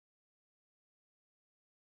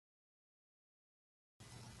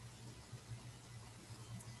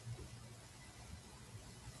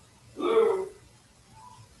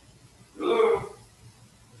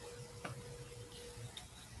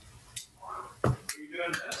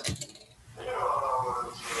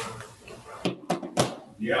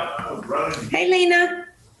Yeah, I was running. Hey, Lena.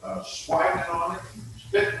 Swiping on it,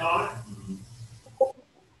 spitting on it.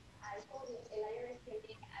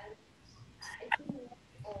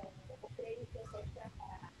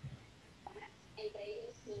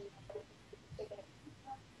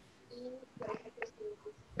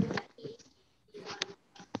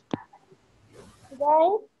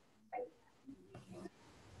 Guys,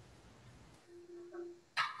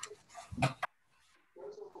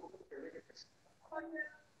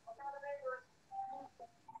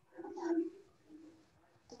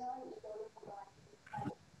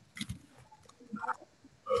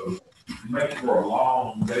 Makes for a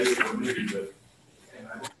long day for me, but.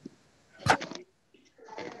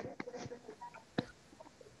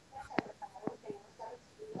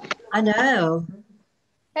 I know.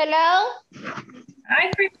 hello.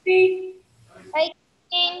 Hi, Christy. Hi,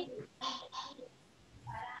 Christine.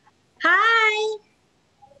 Hi.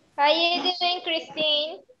 How you doing,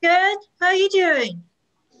 Christine? Good. How are you doing?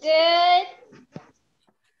 Good.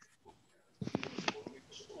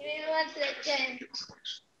 Give me 1 second.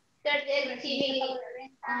 Start the TV.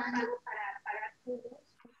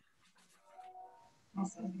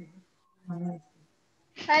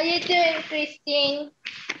 How you doing, Christine?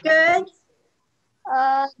 Good.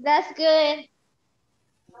 That's good.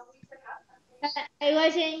 I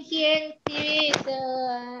wasn't hearing TV, so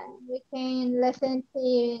we can listen to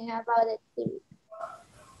you about the TV.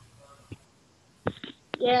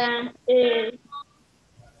 Yeah,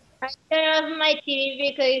 I turn off my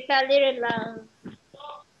TV because it's a little loud.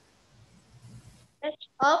 Let's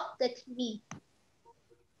off the TV.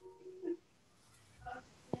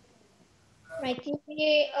 My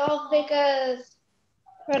TV off because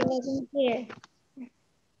we're living here.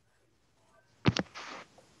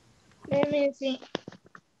 Let me see.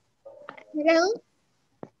 Hello?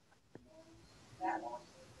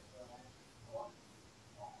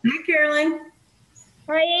 Hi, Carolyn.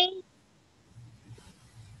 Hi.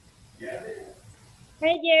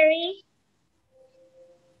 Hi, Jerry.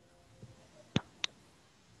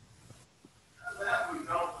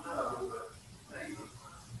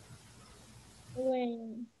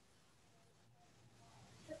 When?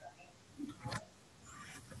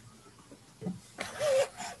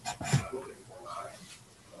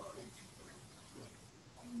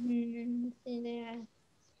 See there.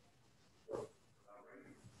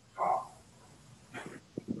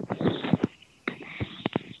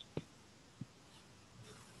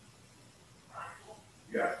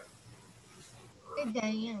 Yeah. Hey,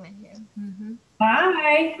 Diane right here.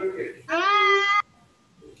 Hi. Hi.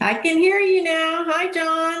 I can hear you now. Hi,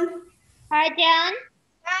 John. Hi, John.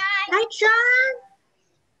 Hi. Hi,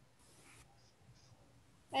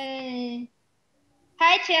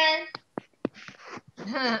 Hi, John.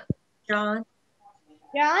 John. John.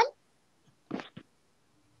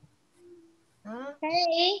 John?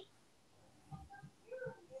 Hey.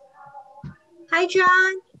 Hi,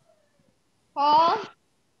 John. Paul.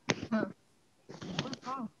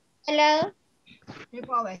 Hello. Hey,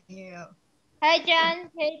 Paul, right here. Hi, John.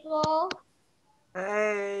 Hey, Paul.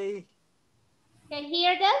 Hey. Can you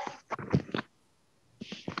hear us?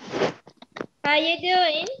 How you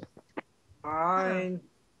doing? Fine.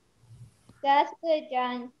 That's good,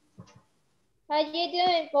 John. How you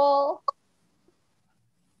doing, Paul?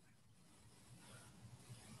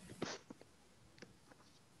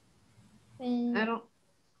 I don't.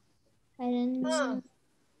 I don't know.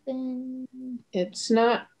 It's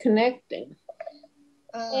not connecting.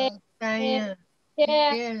 Diane.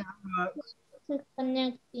 Yeah. It's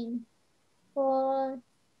connecting. Paul.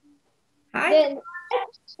 Hi.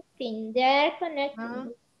 They're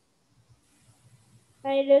connecting.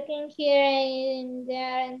 I'm looking here and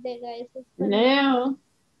there and the guys is Now.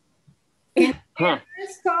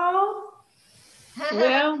 This call.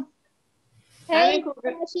 Well, Hey,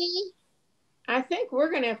 I think we're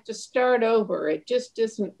going to have to start over. It just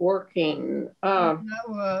isn't working. Wait.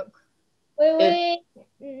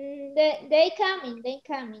 They coming.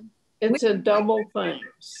 It's a double thing.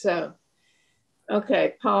 So,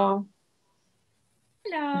 okay, Paul.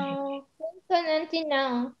 Hello. Connecting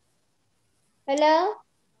now. Hello?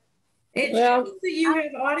 It shows that you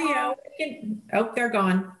have audio. Oh, they're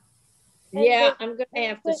gone. Yeah, I'm going to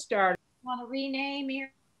have to start. Want to rename your?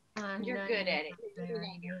 You're good at it.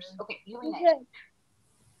 Okay, you rename.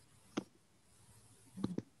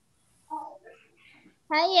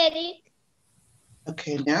 Hi, Eric.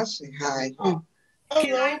 Okay, now say hi. Can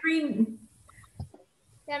I read?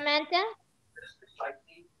 Samantha?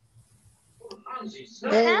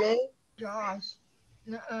 Hey, Josh.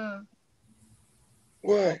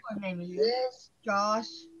 What? Maybe Yes, Josh.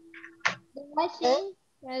 Watching?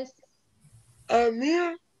 Yes. I'm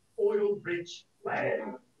here. Oil-rich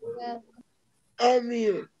land. Yeah. I'm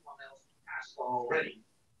here. Someone else asked already.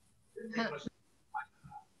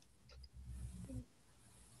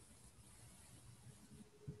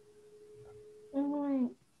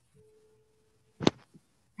 Mhm.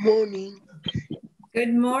 Morning.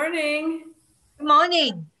 Good morning. Good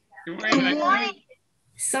morning. Good morning.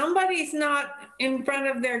 Somebody's not in front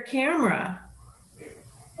of their camera.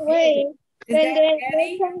 Wait. Is Then that there's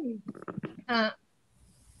Eddie?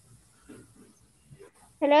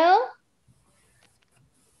 Hello?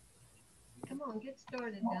 Come on, get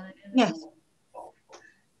started, Diane. Yes.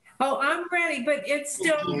 Oh, I'm ready, but it's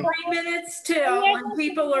still 3 minutes till when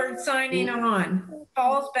people are signing on.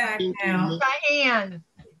 Paul's back now. Diane.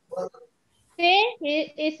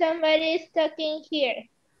 See? Is somebody talking here?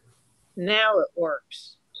 Now it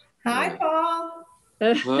works. Hi, Paul.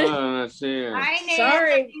 Hi, Nancy.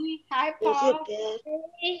 Sorry. Hi, What's Paul. up, Paul?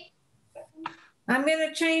 Hey. I'm going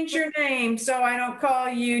to change your name so I don't call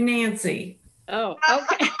you Nancy. Oh,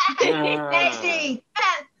 okay. Nancy.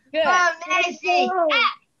 Good. Oh, Nancy. Oh.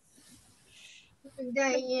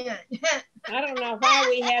 Diane. I don't know why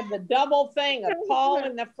we had the double thing of Paul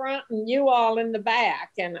in the front and you all in the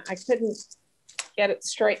back, and I couldn't get it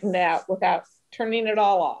straightened out without turning it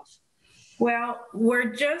all off. Well,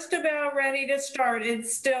 we're just about ready to start.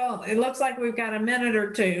 It looks like we've got a minute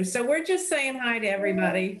or two. So we're just saying hi to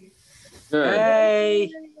everybody. Good.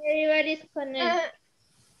 Hey. Everybody's connected.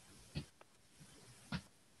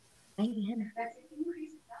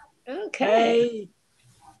 Okay.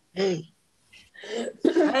 Hey.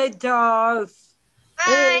 Hey, dolls.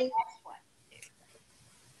 Hi.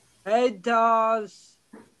 Hey, dolls.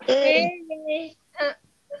 Hey. Hey.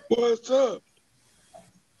 What's up?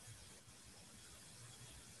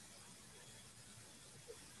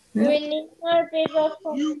 We need more people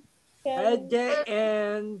from You?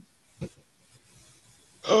 Dan.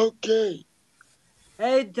 Okay.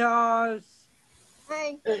 Hey, dolls.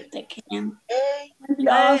 Hi. Hey. Hey. Hey.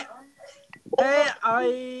 Hey,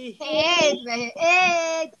 I. Hey.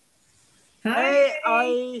 Hey. Hi. Hey,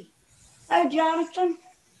 I. Hi, Jonathan.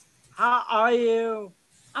 How are you?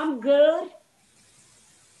 I'm good.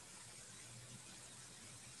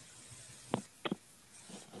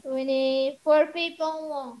 We need 4 people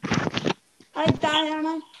more. Hi,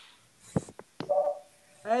 Diana.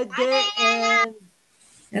 Hey, Dan.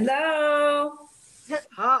 Hello.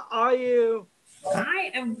 How are you?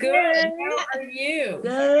 I am good. How are you?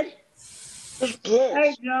 Good. Just Hey,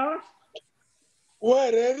 blessed. Josh.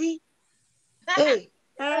 What, Eddie? Hey.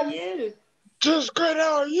 How are you? Just good.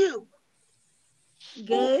 How are you?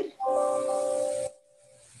 Good.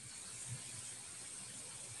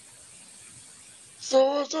 So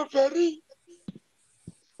what's up, Eddie?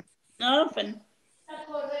 Nothing.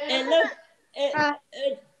 And look, it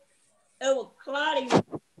was cloudy.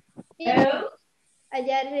 Hello?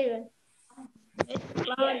 Allá arriba. It's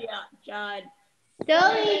cloudy outside.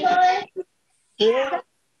 Joey, boy. Yeah.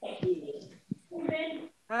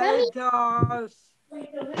 Hey, dolls.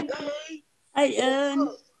 Hey. Hi,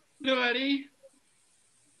 Buddy.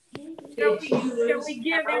 Shall we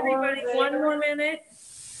give everybody one more minute?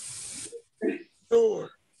 Sure.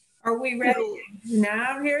 Are we ready?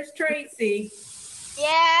 Now here's Tracy.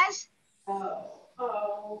 Yes.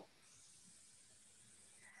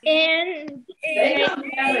 And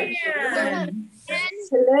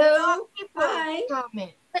Hello. People Hi.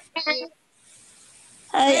 comment.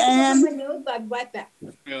 I am. I'll be right back.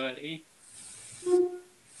 Buddy.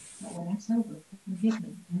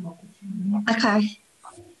 Okay.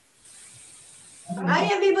 Hi,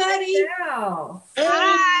 everybody. Wow. Hey.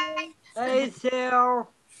 Hi. Hey,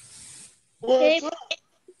 Sil. What's up?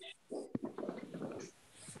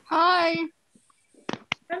 Hi.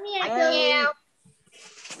 come here, Hey.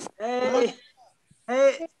 Hey.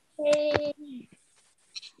 Hey. Joey.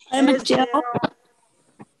 Hi, Michelle.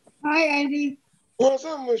 Hi, Eddie. What's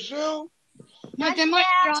up, Michelle? Nothing much.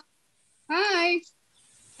 Hi.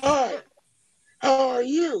 Hi. How are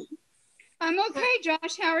you? I'm okay,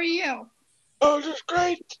 Josh. How are you? Oh, just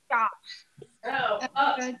great.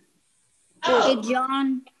 Good. Hey,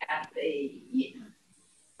 John. Kathy,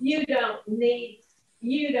 you don't need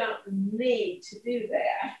to do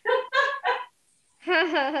that.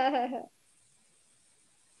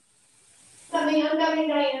 I'm coming,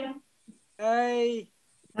 Diana. Hey.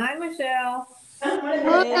 Hi, Michelle.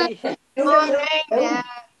 Hey. Good morning, Dad.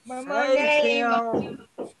 Hey, Sil.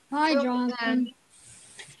 Hi, Jonathan.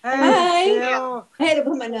 Hey, Hi. Sil. I had to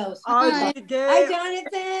put my nose. Are Hi. you Hi, there?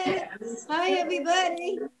 Jonathan. Hi, everybody.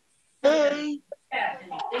 Hey.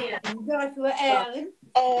 Joshua Allen.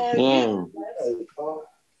 How are you?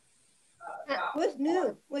 What's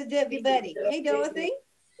new with everybody? Hey, Dorothy.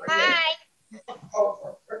 Hi.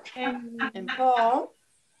 And Paul.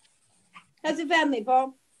 How's the family,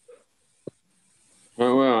 Paul?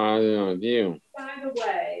 Oh, well, I don't know you. By the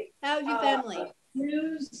way, How's your family?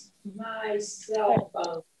 use my cell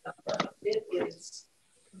phone number. It is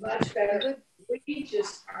much better. We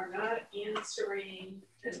just are not answering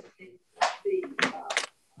the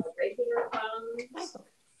regular phones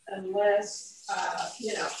unless, I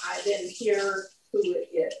didn't hear who it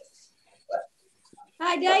is.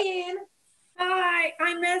 Hi, Diane. Hi,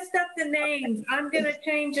 I messed up the names. I'm gonna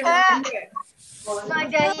change them real quick. Hi, How are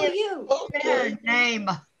Diane. you? Okay. Name.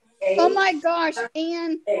 Oh my gosh,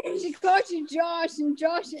 Ann. She called you Josh and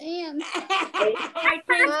Josh Ann. I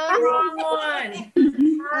changed the wrong one.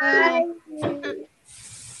 Hi.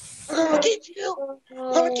 I'm gonna get you.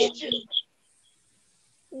 I'm gonna get you.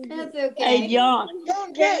 That's okay. Hey, John.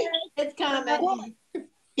 Okay. It's coming.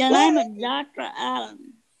 Your name is Dr.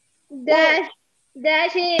 Allen. Dash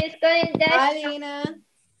is going. Dash. Hi, Lena.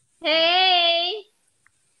 Hey.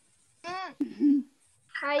 Hi.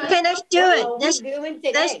 Okay, let's do it. Let's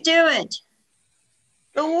do it.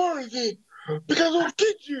 Don't worry, kid, because I'll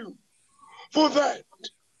get you for that.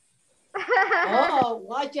 Oh,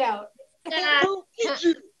 watch out. I'll get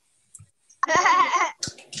you.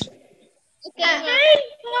 Okay.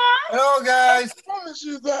 Hello, guys. I promise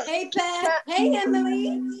you that. Hey, Pat. Hey,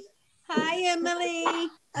 Emily. Hi, Emily.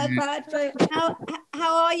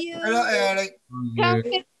 How are you? Hello, Eric.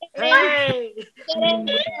 Hey.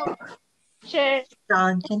 Sure.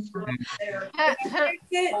 Johnson.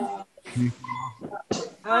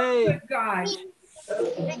 Oh, good gosh.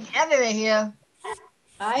 Kevin here.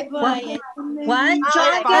 Hi, Brian. What?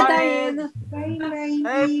 Hi, Diane.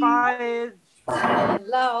 Hey, Brian. And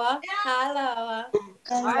Laura. Hi, Laura.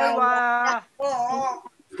 Hi, Laura.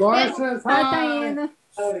 Laura says Hi, hi. Diana.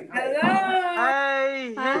 Hello.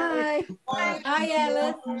 Hey. Hi. Hi,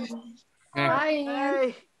 Alice. Hi, Ann.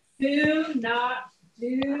 Hey. Do not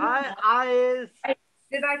do. Hi, Iris.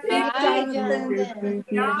 Did I Hi, pick Jonathan.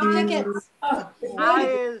 John? Tickets.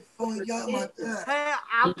 Iris. Oh, you got my that. Hey,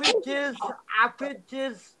 apple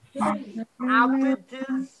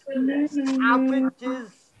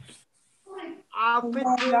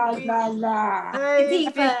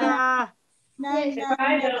Hey,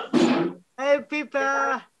 Tifa. Hey,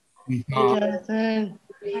 Pipa. Okay,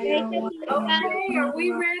 are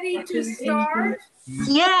we ready to start?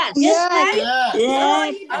 Yes. Yeah.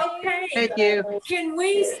 Okay. Thank you. Can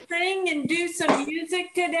we sing and do some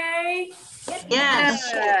music today?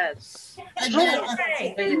 Yes. Okay. I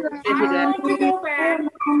want to go back.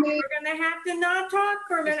 We're gonna have to not talk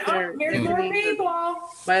for a minute. Oh, here's more people.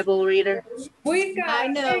 Bible reader. We've got I a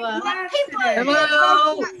know, big class today.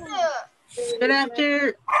 Hello. Good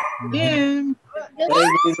afternoon. Good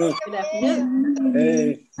afternoon.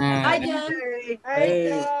 Hey. Hi, John. Hey.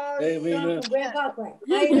 Hey, Lena.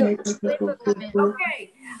 How you doing?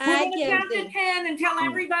 Okay, Hi, we're gonna count to Kelsey. 10 and tell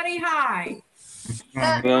everybody hi.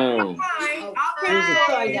 No. Hi, I'll count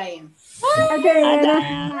Sorry, to Diane. Hi, Diana.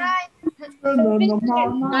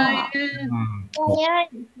 Yeah,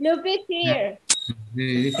 Lupe's here.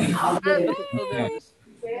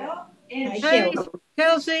 Hi,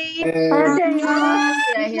 Kelsey. Hi, Diana.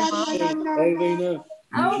 Hey, Lena.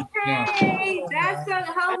 Okay, that's a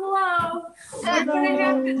hello.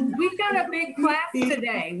 We've got a big class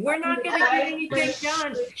today. We're not gonna get anything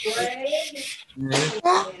done.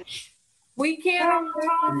 We can't all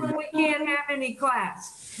talk when we can't have any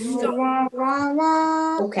class. So,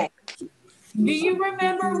 Okay. do you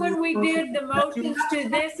remember when we did the motions to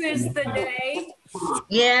This Is the Day?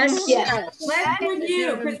 Yes. Yes. Let's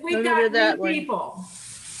review, because we've got new people.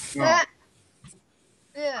 Yeah.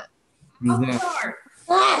 I'll start.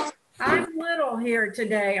 I'm little here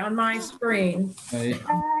today on my screen. You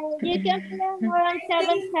can play more on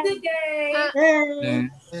Today,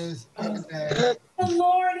 the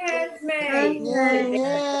Lord has made.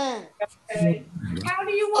 How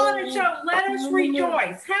do you want to show? Let us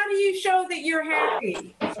rejoice. How do you show that you're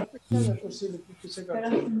happy?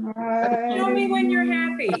 Show me when you're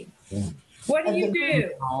happy. What do you do?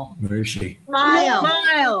 Where is she? Smile.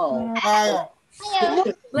 Smile.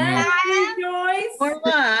 Let us rejoice Or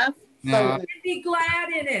laugh. and be glad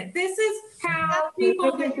in it. This is how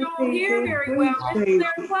people that don't hear very well, this is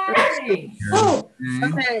their clapping. Oh.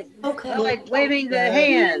 Okay. Like waving the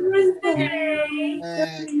hand. This is the day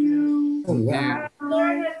the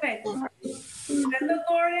Lord has made. That the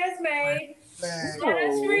Lord has made. Let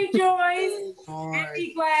us rejoice and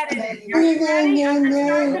be glad in it. Are you ready? I'm going to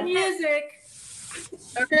start the music.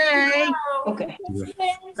 Okay. Okay.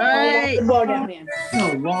 All right. The ball down in.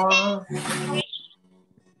 No, Laura.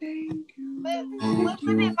 What's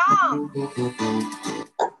with it, Mom?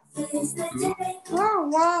 Wow,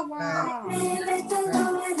 wow, wow.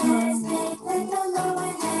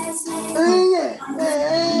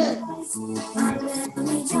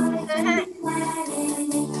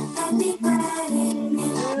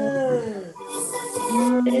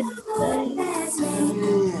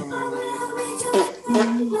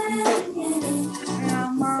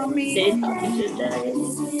 Mommy.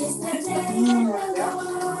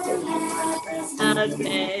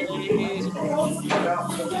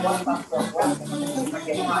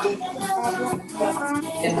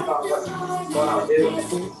 What I'll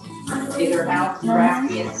do, either house track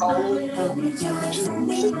me and cold.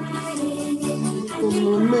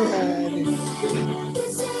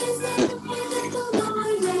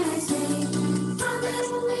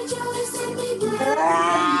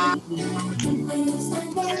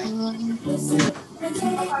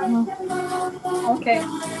 Okay.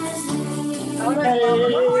 All right, one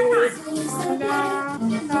more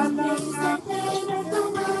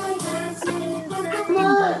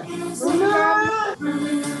Well,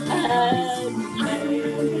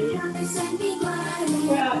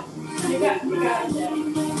 you got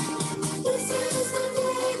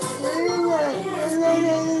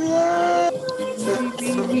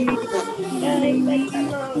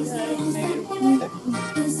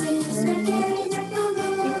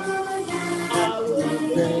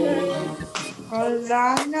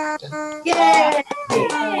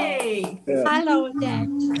Yay! I love that.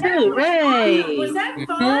 Hooray! Was that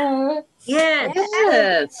fun?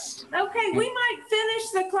 Yes. Okay, we might finish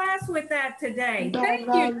the class with that today. Thank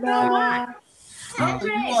you so much.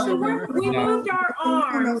 Okay, so we moved our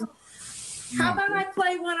arms. How about I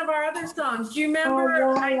play one of our other songs? Do you remember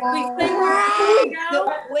we sing Where Do We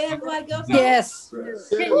Go? Where do I go? Yes.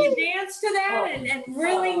 Can you dance to that and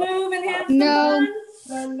really move and have some No.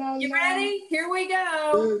 fun? You ready? Here we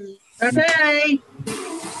go. Okay.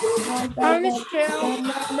 Hi, Michelle.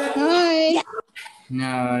 Hi.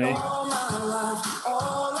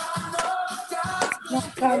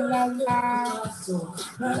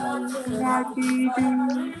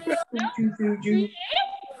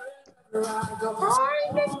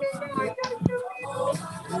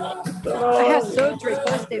 I had surgery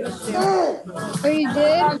Thursday, Michelle. Oh, you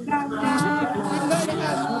did? I'm going to have mine.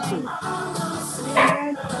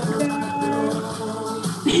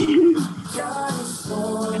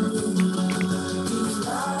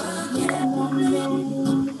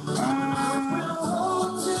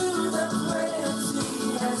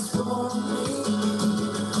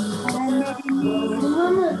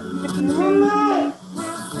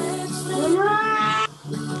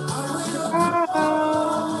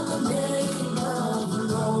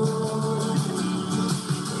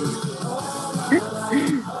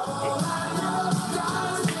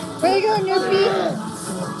 Where you going, Nuppy?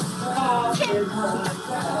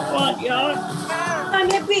 What, y'all? Hi,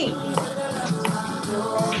 Nippy.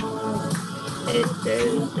 It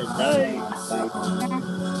is the day.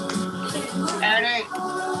 Eddie.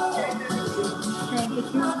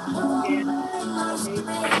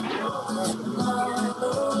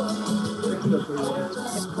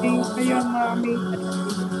 For your mommy.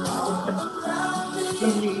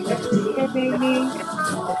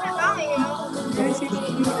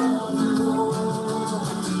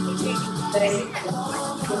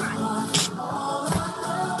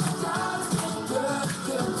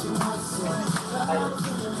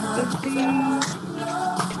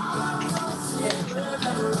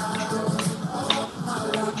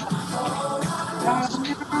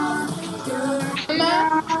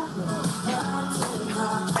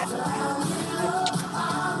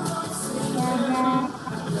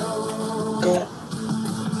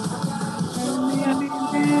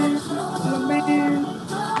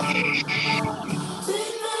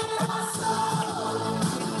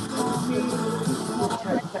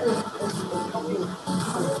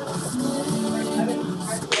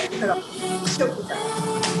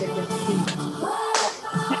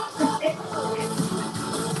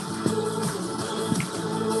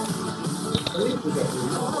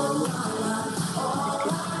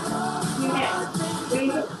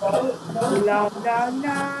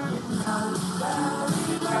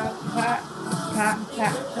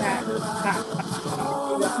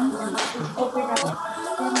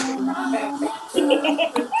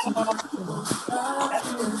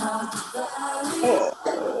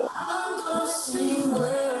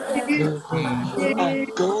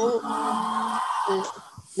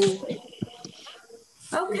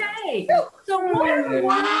 Okay, so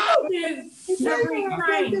what is the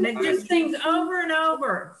refrain that just sings over and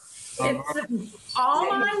over? It's all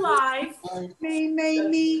my life.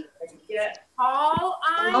 Me. All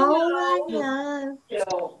I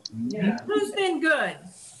know. Who's been good?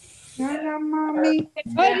 Mommy.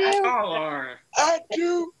 I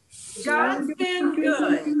do. God's been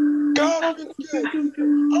good. God is good.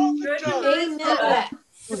 All the time.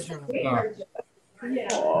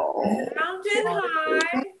 Mountain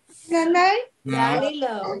high. Valley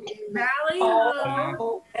low. Valley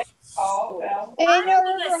low. Ain't no I'm river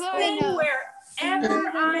gonna high sing enough. wherever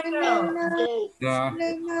I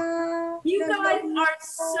go. You guys are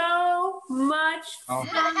so much fun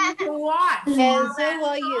to watch. And While so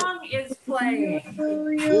are you. that song is playing.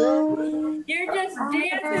 You're just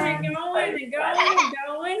dancing and going and going and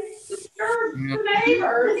going. The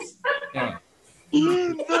neighbors. Okay.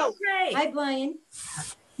 Hi, Brian.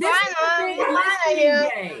 This is a big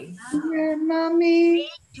listening day. Mommy.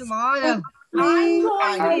 I'm going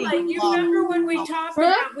to play. You remember when we've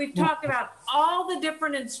talked about all the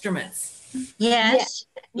different instruments. Yes.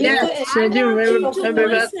 Yes, I I do want you to remember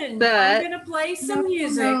listen. that. I'm going to play some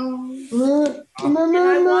music. And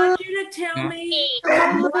I want you to tell me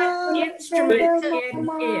what instrument it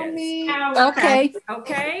is. Okay.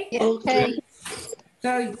 Okay? Okay.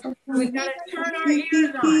 So we've got to turn our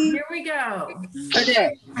ears on. Here we go.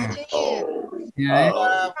 Okay.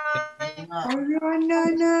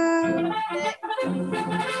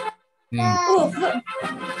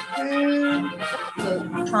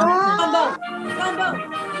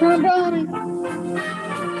 Trombone.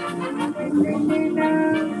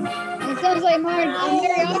 It sounds like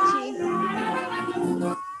mariachi.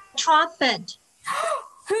 Trumpet.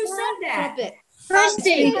 Who said that? Trumpet.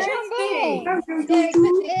 Christy. Christy.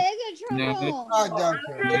 It's a trombone.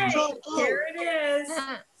 Okay, here it is.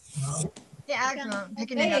 Yeah, I'm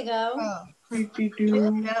picking There it you go. And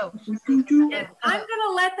I'm going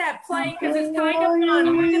to let that play because it's kind of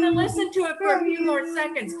fun. We're going to listen to it for a few more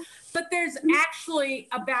seconds. But there's actually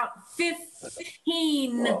about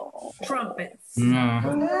 15 trumpets.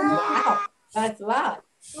 Wow. That's loud.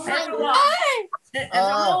 That's a lot. There's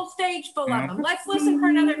a whole stage full of them. Let's listen for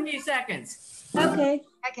another few seconds. Okay.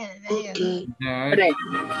 Okay.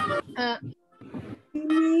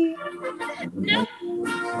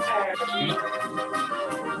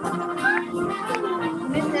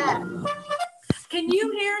 Can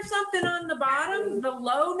you hear something on the bottom, the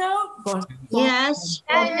low note? Yes.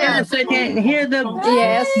 Yes, I can hear the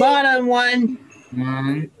Yes. bottom one.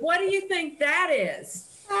 What do you think that is?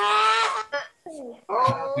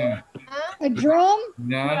 A drum?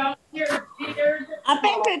 Well, here, I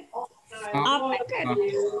think it. and I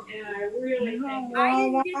really think I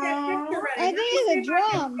didn't get that picture ready. I think it's a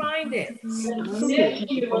drum. Find it. nip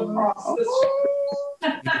you across the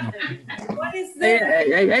What is this?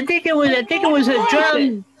 I think it was a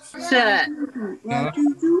drum set. Yep,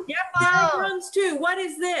 there are drums too. What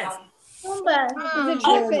is this? Tuba. It's a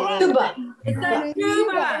trumpet. Tuba. It's a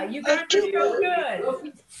tuba. You got to so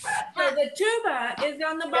good. So the tuba is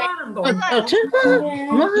on the bottom going. A tuba?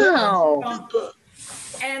 Wow.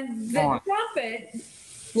 And the trumpet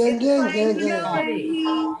is playing melody.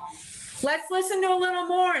 Let's listen to a little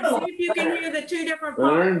more and see if you can hear the two different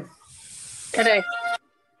parts. Okay.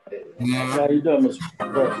 How you doing, Mr.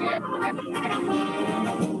 President?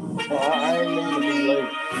 Well, I ain't gonna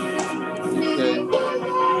be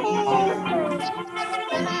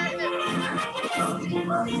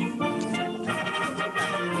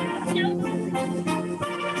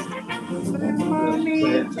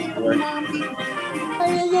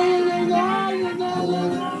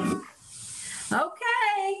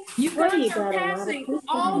Okay, you guys are passing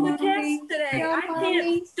all the tests today. I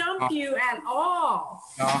can't stump you at all.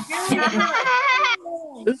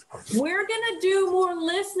 We're gonna do more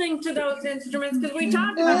listening to those instruments because we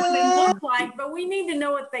talked about what they look like, but we need to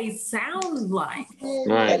know what they sound like.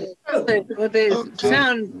 Right. What they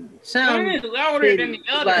sound louder than the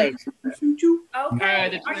other. like.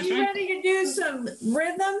 Okay, are you ready to do some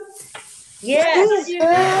rhythm? Yes. You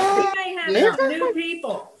may have some new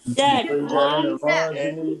people. Dad. Can we do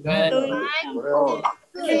steady beat?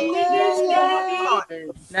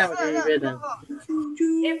 Nowadays rhythm.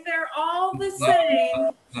 If they're all the same,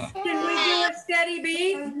 can we do a steady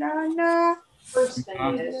beat? first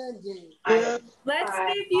thing is, Let's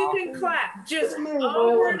see if you can clap just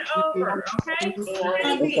over and over, okay?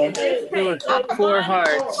 Steady beat at this pace. 4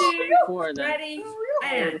 hearts. 2, 4 of them. ready,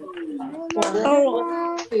 and.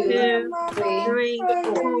 1, 2, 3,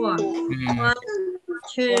 4. 1,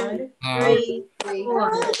 2, 3,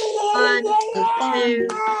 4. 1, 2,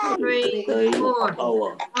 3, 4.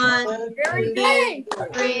 1, Very 2, good.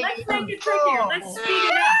 3, Let's make it trickier. Let's speed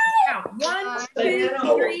it up. Now, 1, 2,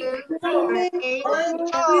 3, 4. 1,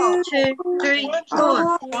 2, 3,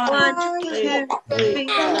 4. 1, 2, 3,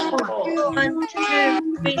 4. 1, 2,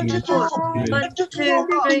 3, 4. 1, 2,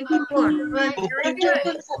 3, 4. Very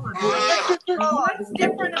good. What's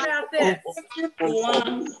different about this?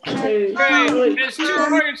 1, 2, 3. There's 2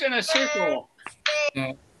 words in a circle.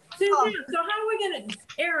 Susan, so how are we gonna,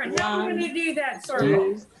 Aaron, how are we gonna do that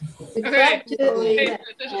circle? Okay,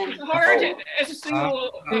 it's hard as a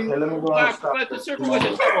single block, but the circle is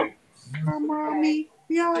a double. Okay,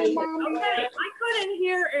 I couldn't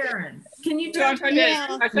hear Aaron. Can you So tell I'm trying to,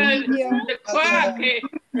 I said the clap,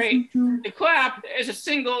 right? The clap is a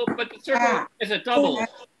single, but the circle is a double.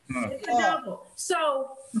 It's a double.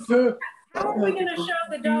 So how are we gonna show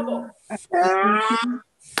the double?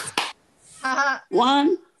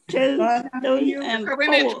 1, 2, 3, and 4.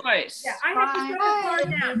 Yeah, I have to put the card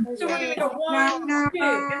down. So we're gonna go 1, 2,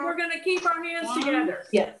 and we're gonna keep our hands together.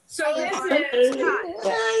 Yeah. So this is 1,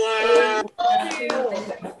 2.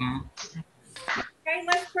 Okay,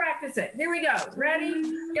 let's practice it. Here we go. Ready?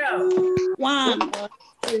 Go. 1.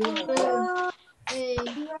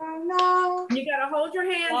 You gotta hold your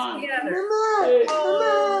hands together.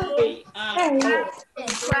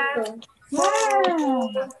 Clap. Wow,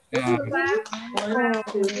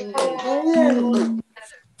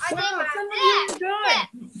 some of you are good.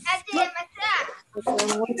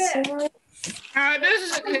 This is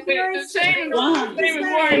the same as one, but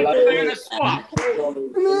they're gonna swap.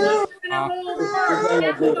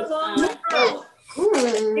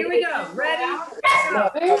 Here we go. Ready? Go.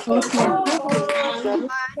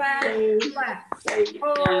 Clap, clap.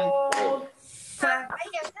 Hold. Clap,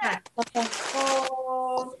 clap.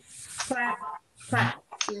 Hold. Clap, clap. Clap.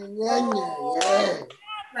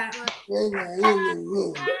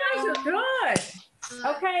 You guys are good.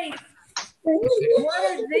 Okay. What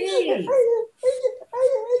are these?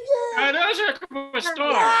 Those are a couple of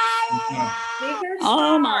stars.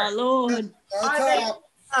 Oh my Lord.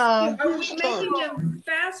 Are we making them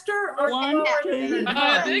faster or 1, 2,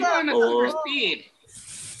 They're going at super speed.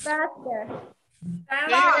 faster?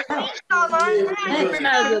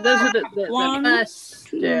 No, those are the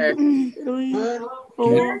faster. 3, 4.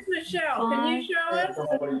 Where's Michelle? Can you show us?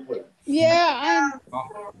 Yeah,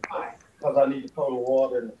 Because I need to pour the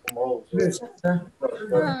water in the commode.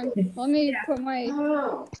 let me put my.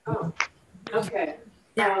 Okay.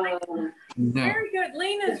 Very good.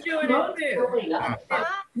 Lena's doing it too.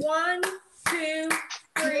 1, 2,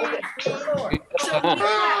 3, 4. So we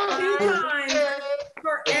clap 2 times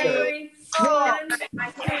for every 1, 2,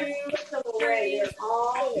 3,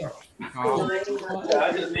 4.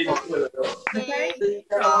 I just need to put it up. Okay.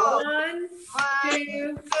 So 1,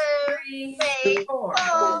 2, 3, 4.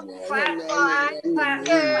 Clap, clap, clap,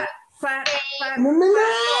 clap, clap, clap, clap.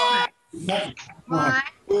 1,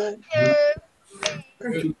 2,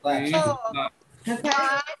 3, 4. Okay.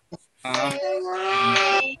 1,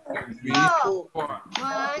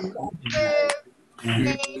 2,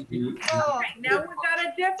 3, 4. Now we've got a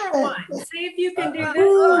different one. See if you can do this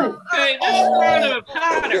one. Okay, this is part of a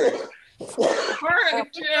pattern. Part of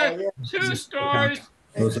the 2 stars.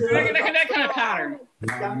 That kind of pattern.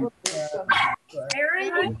 Aaron,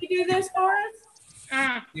 how do you do this for us?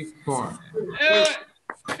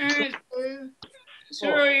 So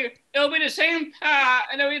it'll be the same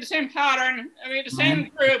it'll be the same pattern. It'll be the same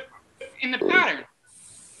group in the pattern.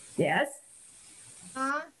 Yes.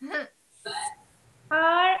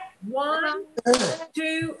 1,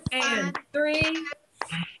 2, and 3,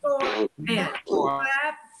 4, and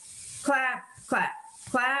clap, clap, clap,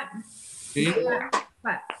 clap, clap,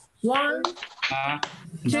 clap. 1,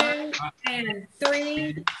 2, and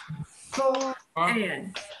 3, 4,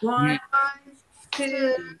 and 1,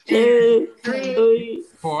 2, 3,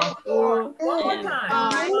 4. One more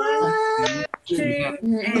time. 1, 2,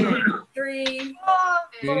 and 3,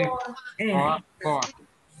 4, and.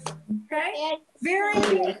 Okay, very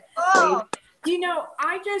good. You know,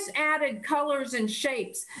 I just added colors and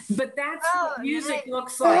shapes, but that's what music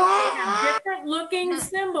looks like. They have different looking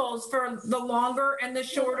symbols for the longer and the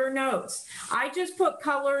shorter notes. I just put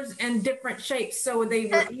colors and different shapes so they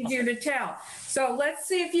were easier to tell. So let's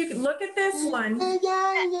see if you can look at this one. Let's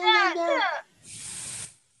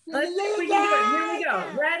see if we can do it. Here we go.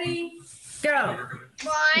 Ready? Go.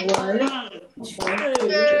 1, 2, 3,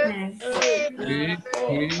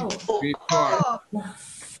 4.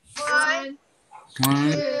 1, 2,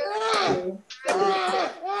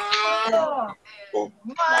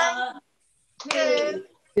 1, 2,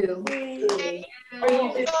 3,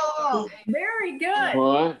 4. Very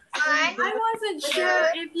wasn't sure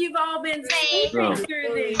if you've all been sleeping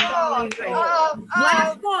through these.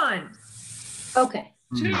 Last one. Okay.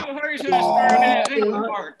 Two horses burning in the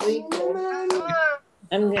park.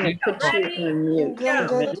 I'm gonna put you on mute. Go.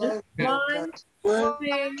 1,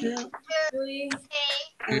 2, 3,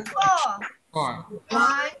 4. 1,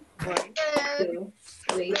 2,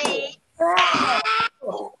 3, 4.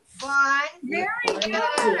 1, very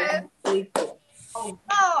good. 3, 4.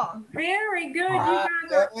 Very good. You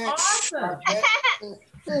guys are awesome.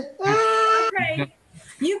 Okay.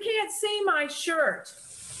 You can't see my shirt.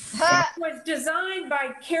 It was designed by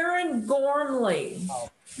Karen Gormley.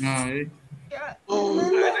 Okay,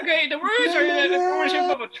 the words are in the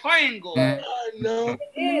form of a triangle. It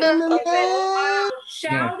is. I'll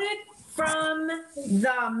shout it from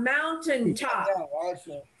the mountaintop.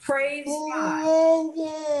 Praise God.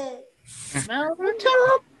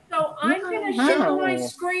 Mountaintop. So I'm going to share my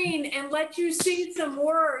screen and let you see some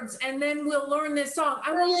words, and then we'll learn this song.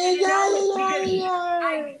 I want you to know because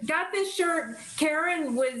I got this shirt.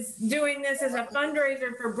 Karen was doing this as a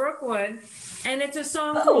fundraiser for Brookwood, and it's a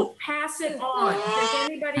song called Pass It On. Does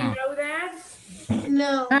anybody know that?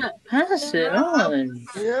 No. Pass it on.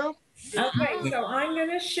 Yeah. Okay, so I'm going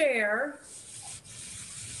to share.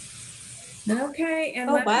 Okay,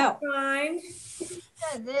 and let wow. me find.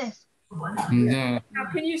 This. Now,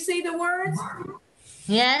 can you see the words?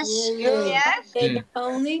 Yes. Yes. It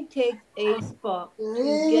only takes a spark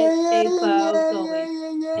to get a fire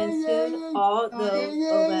going, and soon all those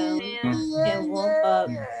around can warm up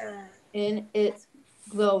in its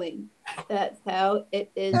glowing. That's how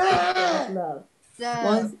it is with love.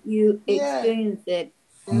 Once you experience it,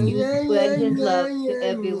 you spread his love to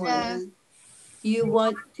everyone. You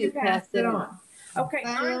want to pass it on. Okay,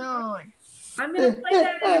 I'm going to play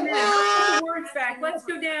that in a minute. I'll put the words back. Let's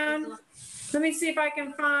go down. Let me see if I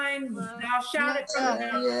can find. I'll shout it from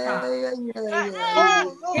the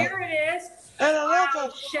mountaintop. Here it is.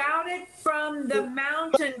 I'll shout it from the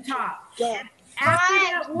mountaintop. After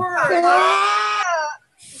that word,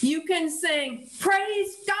 you can sing,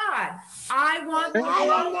 praise God. I want the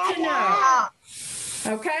world to know.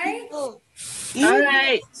 Okay? All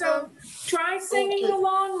right. So try singing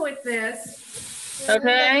along with this.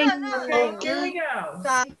 Okay. Okay, here we go.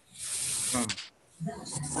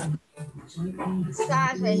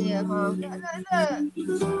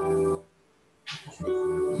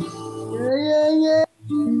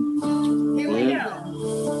 Here we go.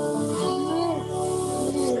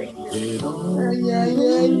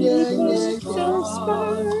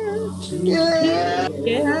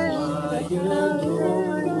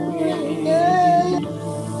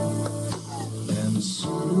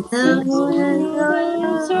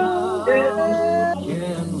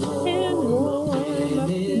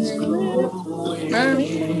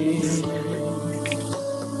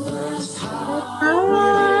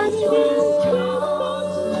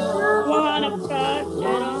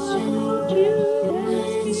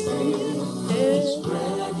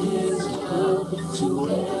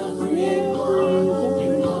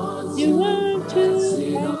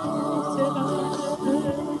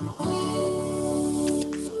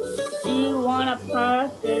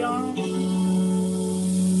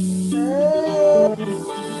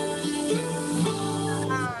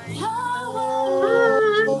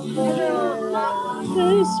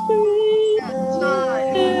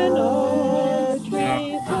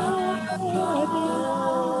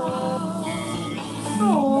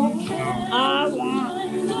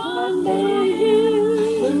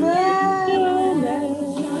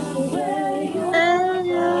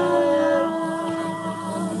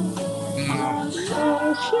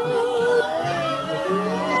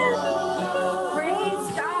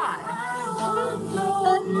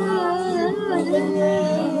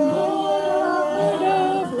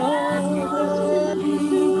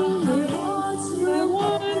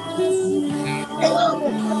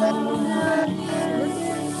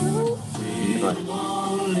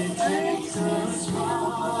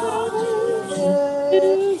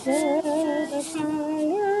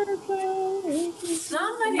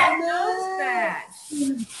 Somebody knows that.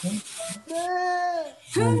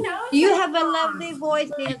 Who knows? You have a lovely voice,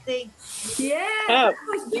 Nancy. Yeah, that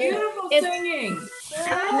was beautiful singing. And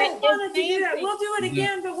I wanted to do that. We'll do it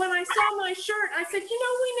again, but when I saw my shirt, I said, we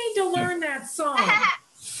need to learn that song.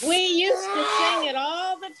 We used to sing it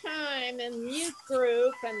all the time in youth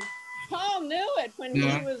group, and Paul knew it when he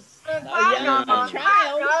was a young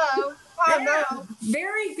child. Yeah,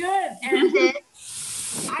 very good. And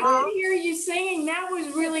I could hear you singing. That was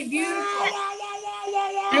really beautiful.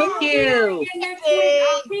 Thank you. Next week,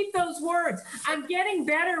 I'll keep those words. I'm getting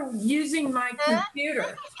better using my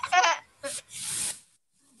computer.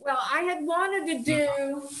 Well, I had wanted to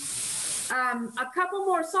do a couple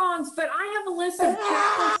more songs, but I have a list of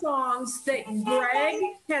chapel songs that Greg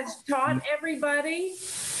has taught everybody.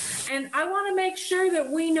 And I want to make sure that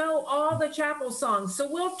we know all the chapel songs. So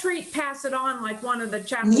we'll treat Pass It On like one of the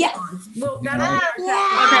chapel songs. That'll be our chapel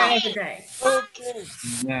song today. Okay.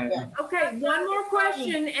 Okay, one more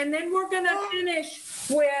question, and then we're going to finish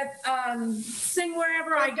with Sing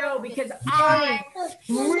Wherever I Go, because I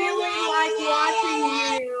really like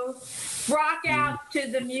watching you rock out to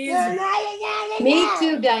the music. Me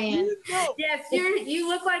too, Diane. Yes, you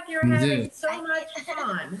look like you're having so much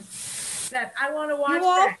fun that I want to watch You're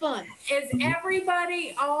all that. fun. Is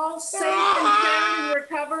everybody all safe and sound and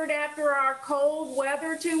recovered after our cold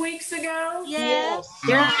weather 2 weeks ago? Yes.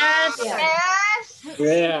 Yes.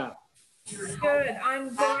 Yeah. Good,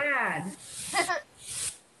 I'm glad.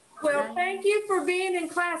 Well, thank you for being in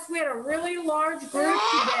class. We had a really large group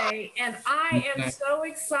today, and I am so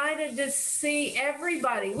excited to see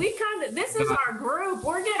everybody. This is our group.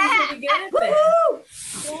 We're getting pretty good at this.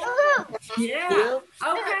 Yeah.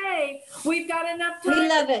 Okay, we've got enough time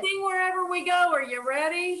love to it. sing wherever we go. Are you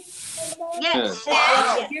ready? Yes.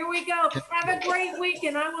 Here we go. Have a great week,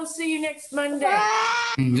 and I will see you next Monday.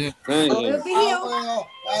 Thank you. We'll be here.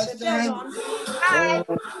 Bye.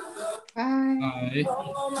 Bye.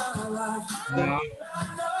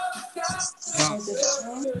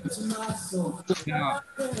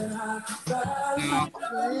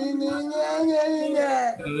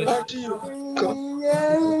 Back to you. Go.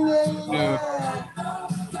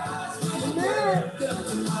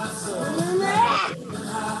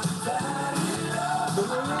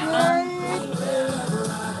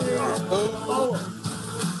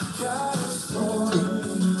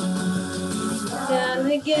 Come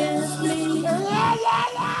against me.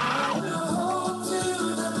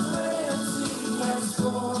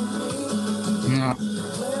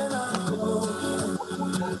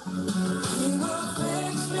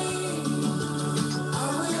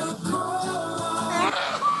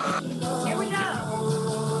 Here we go.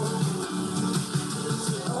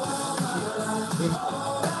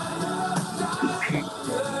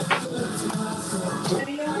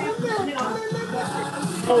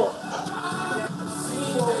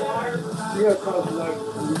 Yeah, cause like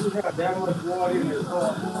when you have that much water in it, a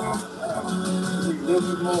little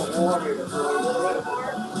bit more water in it.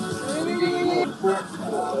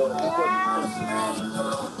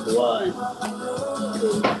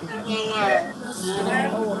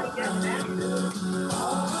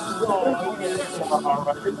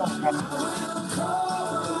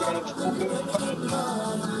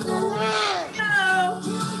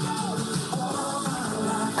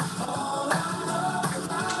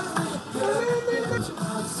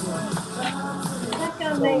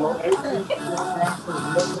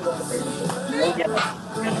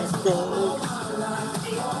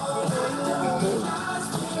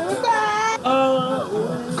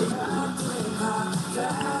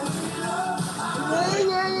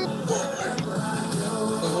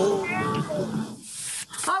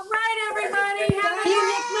 All right, everybody. Have a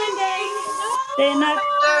Say not.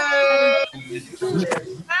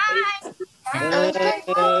 Bye.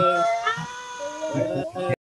 Bye.